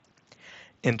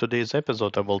In today's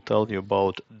episode, I will tell you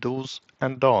about do's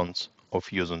and don'ts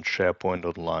of using SharePoint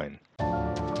Online.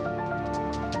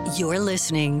 You're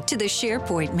listening to the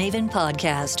SharePoint Maven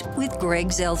podcast with Greg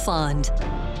Zelfond,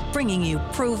 bringing you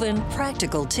proven,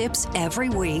 practical tips every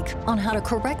week on how to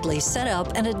correctly set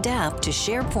up and adapt to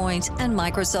SharePoint and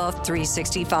Microsoft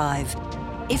 365.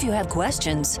 If you have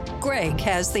questions, Greg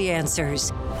has the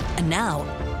answers. And now,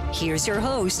 here's your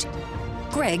host,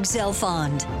 Greg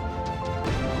Zelfond.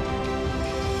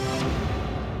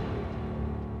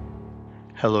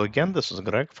 Hello again, this is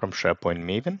Greg from SharePoint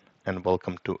Maven, and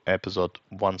welcome to episode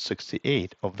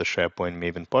 168 of the SharePoint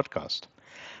Maven podcast.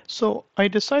 So I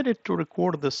decided to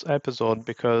record this episode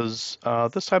because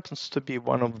this happens to be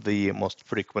one of the most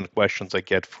frequent questions I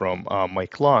get from my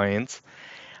clients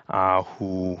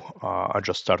who are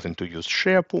just starting to use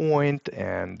SharePoint,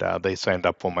 and they signed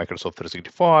up for Microsoft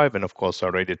 365 and of course are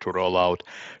ready to roll out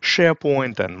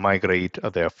SharePoint and migrate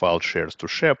their file shares to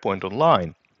SharePoint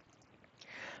Online.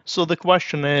 So the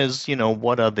question is,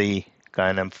 what are the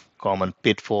kind of common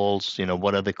pitfalls?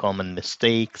 What are the common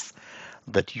mistakes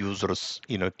that users,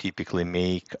 typically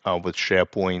make with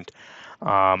SharePoint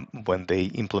when they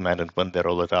implement it, when they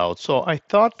roll it out? So I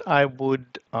thought I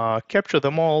would capture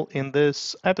them all in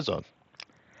this episode.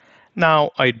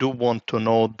 Now, I do want to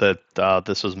note that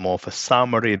this is more of a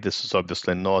summary. This is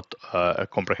obviously not a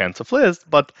comprehensive list,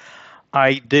 but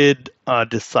I did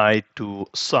decide to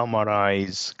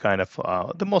summarize kind of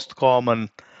the most common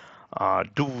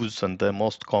do's and the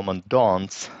most common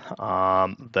don'ts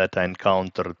that I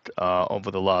encountered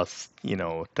over the last,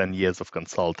 10 years of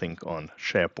consulting on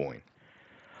SharePoint.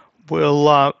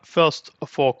 We'll first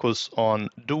focus on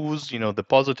do's, the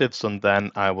positives, and then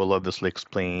I will obviously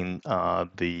explain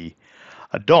the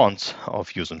don'ts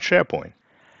of using SharePoint.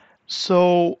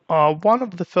 So, one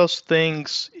of the first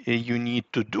things you need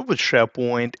to do with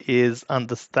SharePoint is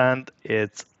understand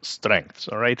its strengths.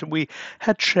 All right, we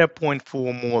had SharePoint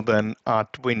for more than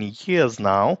 20 years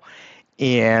now,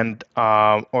 and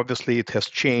obviously it has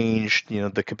changed.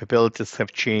 The capabilities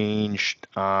have changed.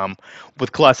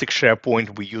 With classic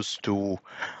SharePoint, we used to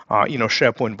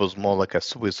SharePoint was more like a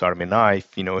Swiss Army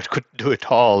knife. It could do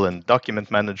it all in document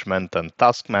management and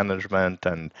task management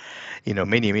and,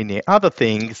 many other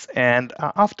things. And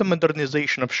after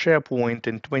modernization of SharePoint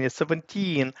in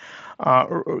 2017,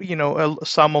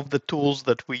 some of the tools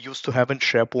that we used to have in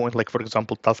SharePoint, like, for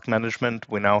example, task management,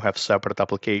 we now have separate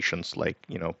applications like,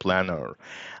 Planner,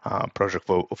 Project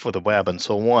for the web, and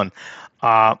so on.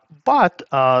 But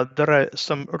there are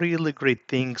some really great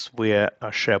things where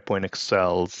SharePoint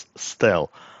excels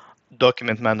still.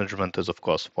 Document management is, of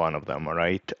course, one of them, all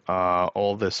right?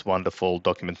 All these wonderful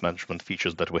document management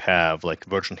features that we have, like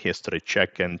version history,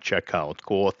 check-in, check-out,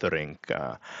 co-authoring,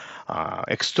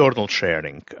 external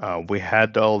sharing. We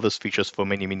had all these features for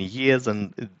many, many years,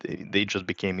 and they just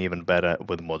became even better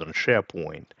with modern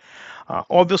SharePoint.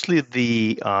 Obviously,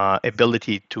 the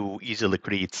ability to easily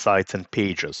create sites and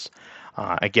pages.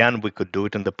 Again, we could do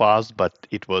it in the past, but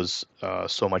it was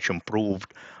so much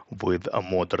improved with a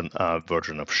modern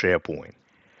version of SharePoint.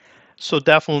 So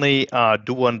definitely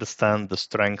do understand the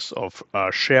strengths of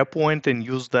SharePoint and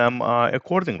use them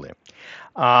accordingly.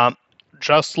 Uh,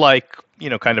 just like,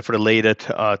 kind of related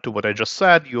to what I just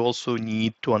said, you also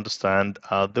need to understand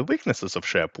the weaknesses of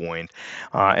SharePoint.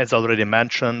 As already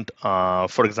mentioned,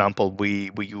 for example,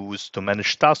 we used to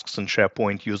manage tasks in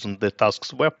SharePoint using the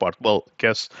tasks web part. Well,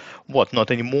 guess what?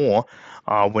 Not anymore.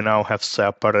 We now have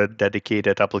separate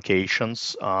dedicated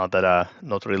applications that are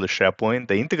not really SharePoint.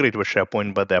 They integrate with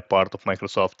SharePoint, but they're part of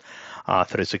Microsoft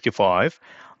 365.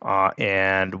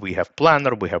 And we have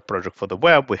Planner, we have Project for the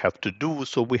web, we have To Do,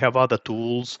 so we have other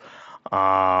tools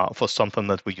for something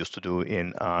that we used to do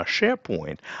in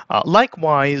SharePoint.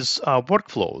 Likewise,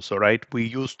 workflows. All right, we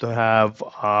used to have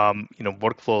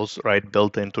workflows right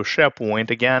built into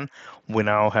SharePoint. Again, we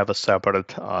now have a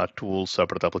separate tool,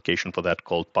 separate application for that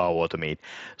called Power Automate.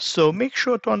 So make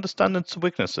sure to understand its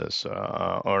weaknesses.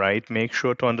 All right, make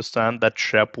sure to understand that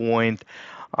SharePoint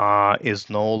is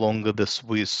no longer the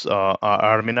Swiss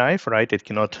Army knife, right? It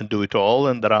cannot do it all,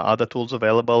 and there are other tools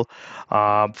available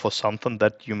for something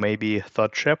that you maybe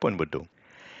thought SharePoint would do.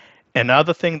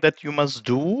 Another thing that you must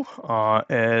do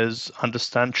is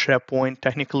understand SharePoint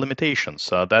technical limitations.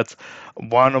 That's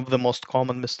one of the most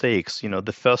common mistakes.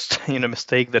 The first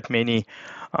mistake that many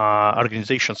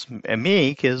organizations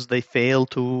make is they fail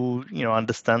to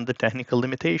understand the technical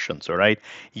limitations. All right,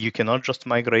 you cannot just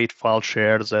migrate file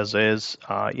shares as is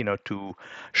to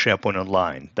SharePoint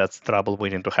Online. That's trouble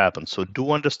waiting to happen. So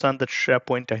do understand the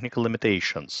SharePoint technical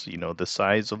limitations. The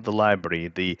size of the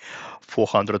library, the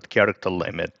 400 character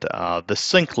limit, the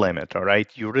sync limit. All right,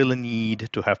 you really need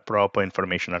to have proper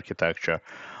information architecture,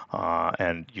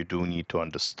 and you do need to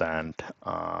understand.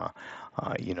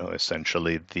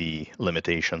 Essentially the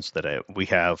limitations that we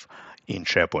have in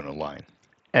SharePoint Online.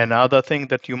 Another thing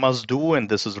that you must do, and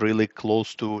this is really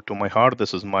close to my heart,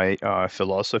 this is my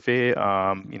philosophy,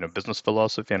 business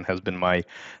philosophy, and has been my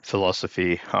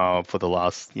philosophy for the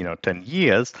last 10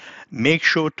 years. Make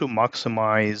sure to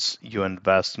maximize your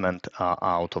investment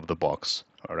out of the box.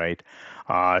 All right.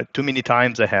 Too many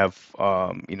times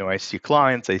I see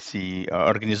clients, I see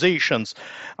organizations,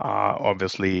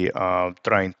 obviously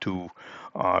trying to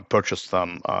purchase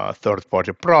some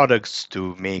third-party products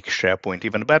to make SharePoint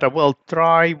even better. Well,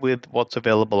 try with what's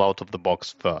available out of the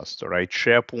box first, all right?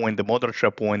 SharePoint, the modern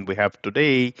SharePoint we have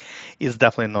today is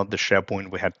definitely not the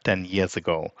SharePoint we had 10 years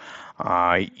ago.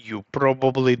 You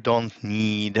probably don't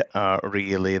need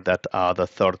really that other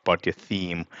third-party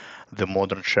theme. The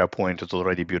modern SharePoint is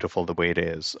already beautiful the way it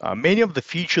is. Many of the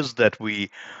features that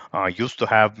we used to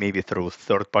have maybe through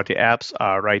third-party apps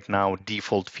are right now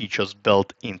default features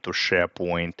built into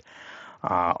SharePoint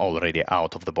already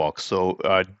out of the box. So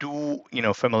do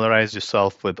familiarize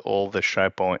yourself with all the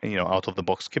SharePoint out of the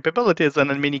box capabilities,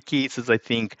 and in many cases, I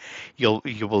think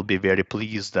you will be very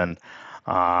pleased. And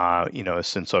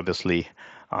since obviously.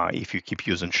 If you keep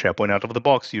using SharePoint out of the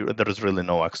box, there is really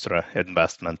no extra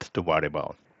investment to worry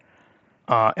about.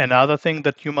 Another thing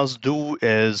that you must do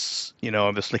is,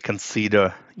 obviously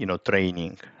consider,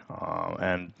 training,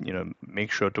 and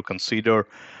make sure to consider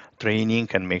training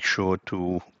and make sure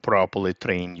to properly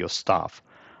train your staff.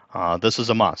 This is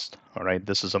a must. All right,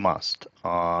 this is a must.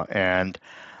 And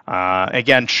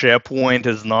again, SharePoint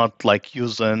is not like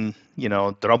using,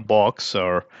 Dropbox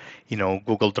or,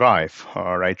 Google Drive.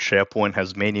 All right, SharePoint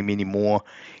has many, many more,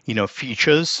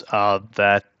 features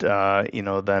that,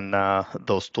 than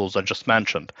those tools I just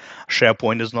mentioned.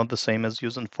 SharePoint is not the same as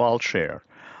using file share.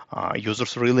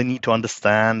 Users really need to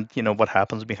understand, what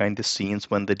happens behind the scenes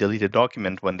when they delete a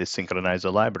document, when they synchronize a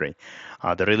library.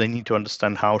 They really need to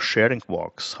understand how sharing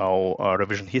works, how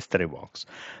revision history works.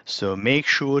 So make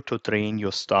sure to train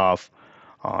your staff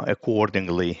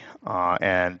accordingly.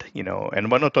 And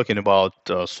we're not talking about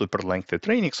super lengthy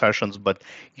training sessions, but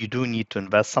you do need to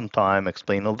invest some time,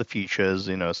 explain all the features,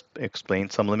 explain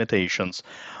some limitations,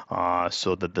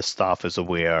 so that the staff is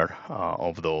aware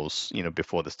of those,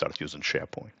 before they start using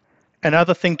SharePoint.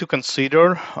 Another thing to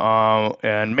consider,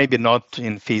 and maybe not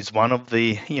in phase one of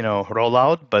the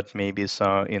rollout, but maybe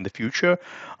in the future,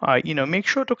 make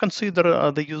sure to consider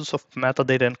the use of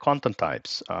metadata and content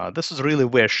types. This is really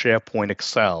where SharePoint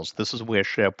excels. This is where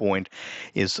SharePoint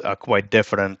is quite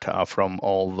different from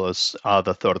all those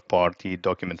other third-party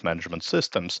document management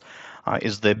systems.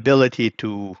 Is the ability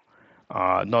to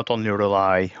not only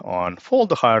rely on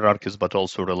folder hierarchies, but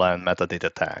also rely on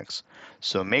metadata tags.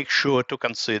 So make sure to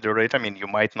consider it. I mean, you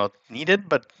might not need it,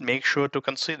 but make sure to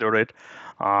consider it,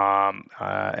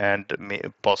 and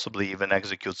possibly even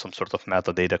execute some sort of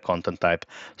metadata content type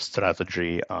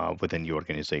strategy within your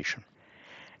organization.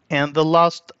 And the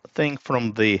last thing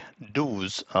from the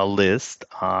do's list,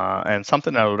 and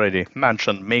something I already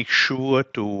mentioned, make sure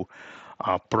to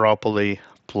properly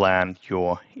plan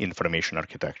your information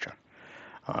architecture.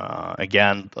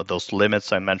 Again, those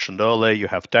limits I mentioned earlier, you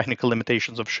have technical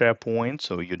limitations of SharePoint,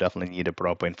 so you definitely need a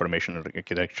proper information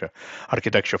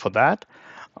architecture for that.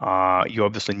 You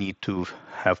obviously need to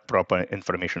have proper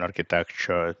information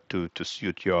architecture to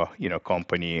suit your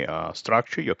company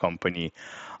structure, your company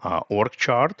org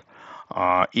chart.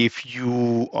 If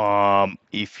you are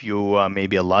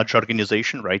maybe a large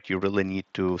organization, right, you really need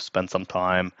to spend some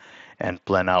time and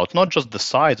plan out not just the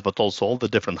sites, but also all the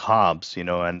different hubs,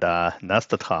 and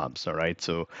nested hubs. All right,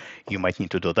 so you might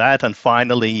need to do that. And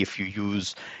finally, if you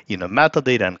use,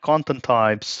 metadata and content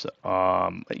types,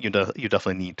 you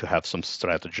definitely need to have some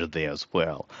strategy there as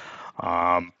well.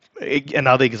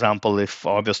 Another example, if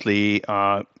obviously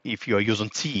if you're using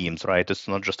teams, right, it's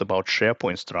not just about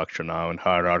SharePoint structure now and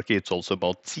hierarchy, it's also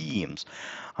about teams.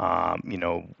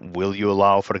 Will you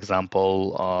allow, for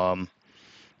example,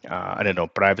 I don't know,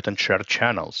 private and shared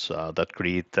channels that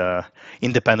create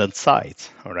independent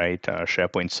sites, all right,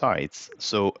 SharePoint sites.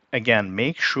 So again,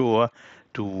 make sure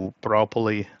to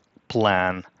properly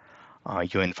plan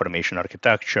your information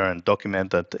architecture and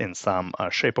document it in some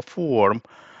shape or form,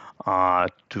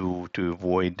 to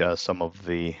avoid some of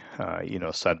the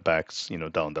setbacks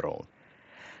down the road.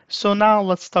 So now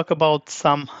let's talk about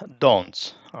some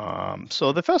don'ts.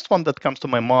 So the first one that comes to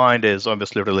my mind is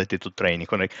obviously related to training.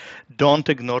 Don't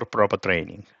ignore proper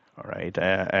training. All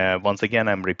right. Once again,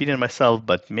 I'm repeating myself,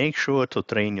 but make sure to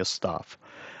train your staff.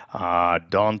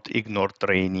 Don't ignore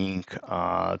training.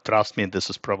 Trust me, this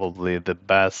is probably the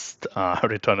best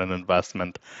return on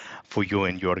investment for you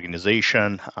and your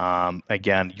organization.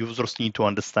 Again, users need to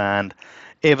understand,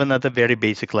 even at a very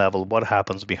basic level, what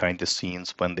happens behind the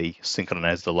scenes when they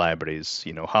synchronize the libraries.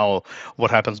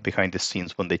 What happens behind the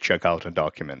scenes when they check out a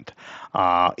document.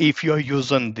 If you're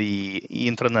using the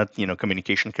internet,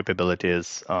 communication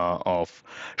capabilities of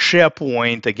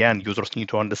SharePoint, again, users need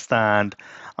to understand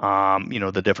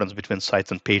the difference between sites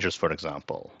and pages, for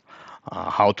example.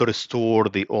 How to restore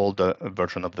the older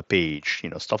version of the page,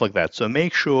 stuff like that. So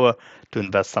make sure to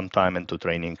invest some time into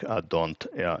training. Don't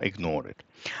ignore it.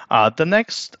 The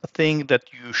next thing that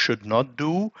you should not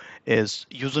do is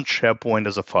using SharePoint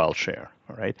as a file share.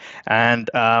 All right. And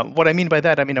what I mean by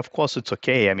that, I mean, of course, it's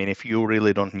okay. I mean, if you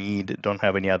really don't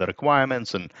have any other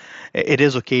requirements, and it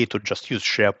is okay to just use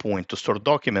SharePoint to store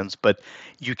documents, but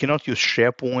you cannot use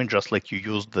SharePoint just like you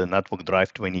used the network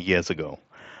drive 20 years ago.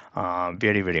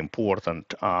 Very, very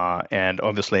important. And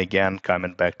obviously, again,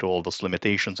 coming back to all those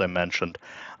limitations I mentioned,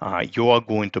 you are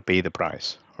going to pay the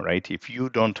price, right? If you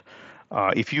don't,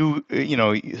 if you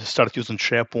start using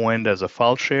SharePoint as a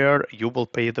file share, you will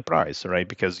pay the price, right?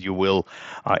 Because you will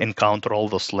encounter all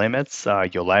those limits.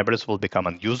 Your libraries will become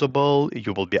unusable.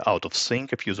 You will be out of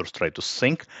sync if users try to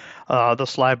sync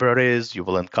those libraries. You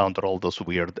will encounter all those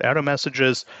weird error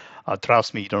messages.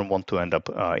 Trust me, you don't want to end up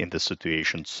in this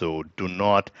situation. So do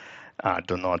not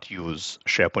use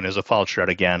SharePoint as a file share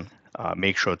again.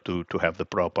 Make sure to have the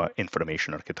proper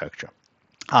information architecture.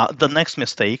 The next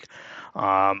mistake,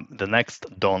 the next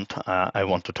don't I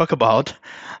want to talk about,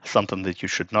 something that you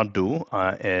should not do,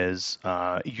 is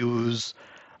use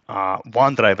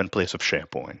OneDrive in place of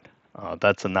SharePoint.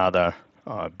 That's another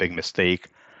big mistake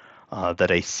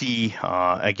that I see.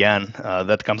 Again,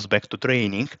 that comes back to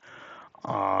training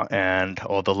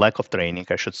or the lack of training,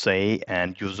 I should say,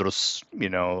 and users,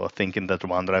 thinking that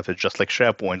OneDrive is just like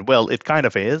SharePoint. Well, it kind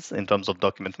of is in terms of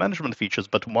document management features,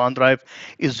 but OneDrive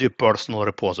is your personal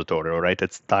repository, all right?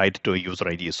 It's tied to a user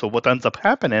ID. So what ends up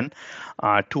happening,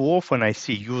 too often I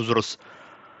see users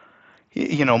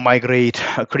migrate,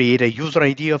 create a user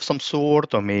ID of some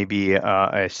sort, or maybe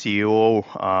a CEO,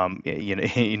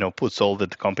 puts all the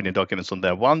company documents on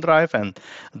their OneDrive, and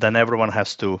then everyone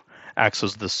has to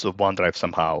access this OneDrive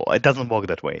somehow. It doesn't work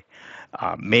that way.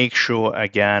 Make sure,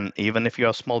 again, even if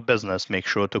you're a small business, make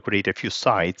sure to create a few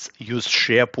sites. Use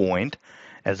SharePoint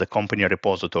as a company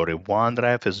repository.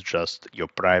 OneDrive is just your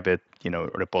private,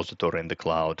 repository in the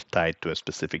cloud tied to a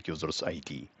specific user's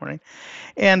ID, right?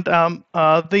 And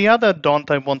the other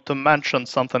don't I want to mention,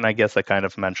 something I guess I kind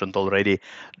of mentioned already,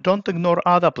 don't ignore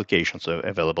other applications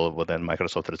available within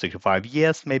Microsoft 365.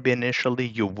 Yes, maybe initially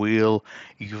you will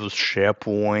use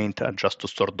SharePoint just to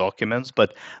store documents,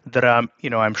 but there are,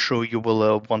 I'm sure you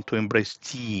will want to embrace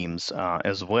Teams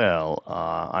as well.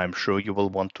 I'm sure you will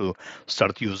want to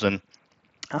start using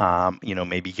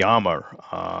maybe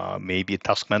Yammer, maybe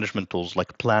task management tools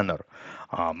like Planner,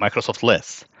 Microsoft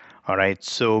Lists. All right,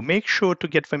 so make sure to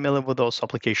get familiar with those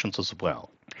applications as well.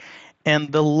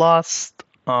 And the last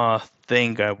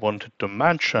thing I wanted to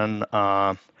mention,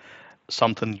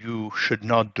 something you should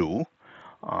not do,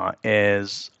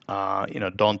 is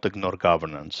don't ignore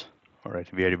governance. All right,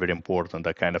 very, very important.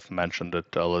 I kind of mentioned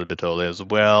it a little bit earlier as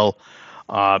well.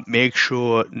 Make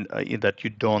sure that you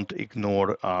don't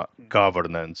ignore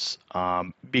governance,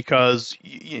 because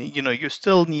you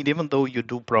still need, even though you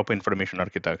do proper information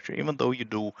architecture, even though you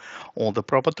do all the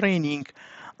proper training,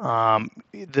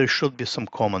 there should be some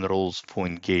common rules for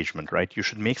engagement, right? You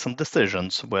should make some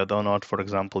decisions whether or not, for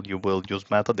example, you will use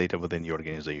metadata within your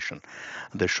organization.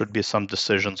 There should be some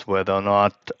decisions whether or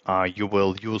not you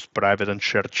will use private and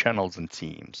shared channels in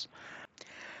Teams.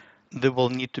 There will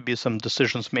need to be some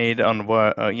decisions made on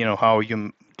how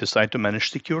you decide to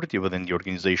manage security within the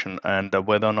organization, and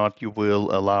whether or not you will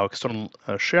allow external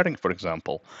sharing, for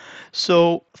example.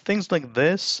 So things like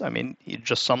this, I mean, it's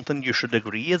just something you should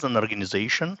agree as an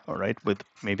organization, all right, with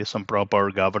maybe some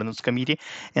proper governance committee,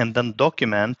 and then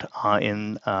document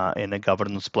in a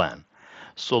governance plan.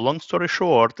 So long story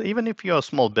short, even if you're a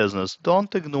small business,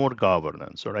 don't ignore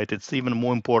governance, all right? It's even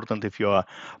more important if you're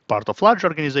part of large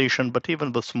organization, but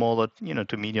even with smaller,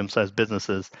 to medium-sized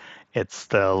businesses, it's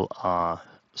still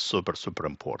super, super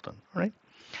important, right?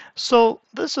 So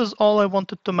this is all I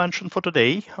wanted to mention for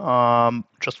today.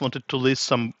 Just wanted to list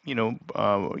some,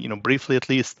 briefly at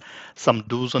least, some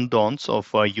do's and don'ts of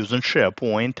using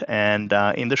SharePoint. And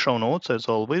in the show notes, as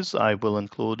always, I will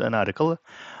include an article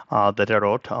that I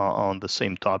wrote on the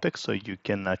same topic, so you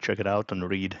can check it out and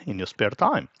read in your spare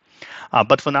time.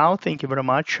 But for now, thank you very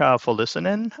much for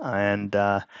listening, and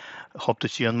hope to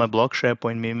see you on my blog,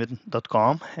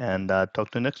 sharepointmaven.com, and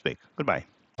talk to you next week. Goodbye.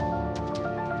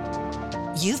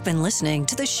 You've been listening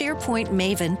to the SharePoint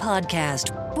Maven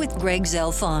podcast with Greg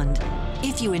Zelfond.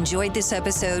 If you enjoyed this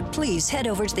episode, please head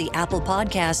over to the Apple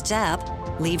Podcasts app,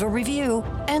 leave a review,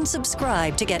 and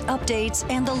subscribe to get updates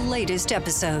and the latest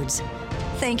episodes.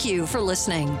 Thank you for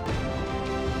listening.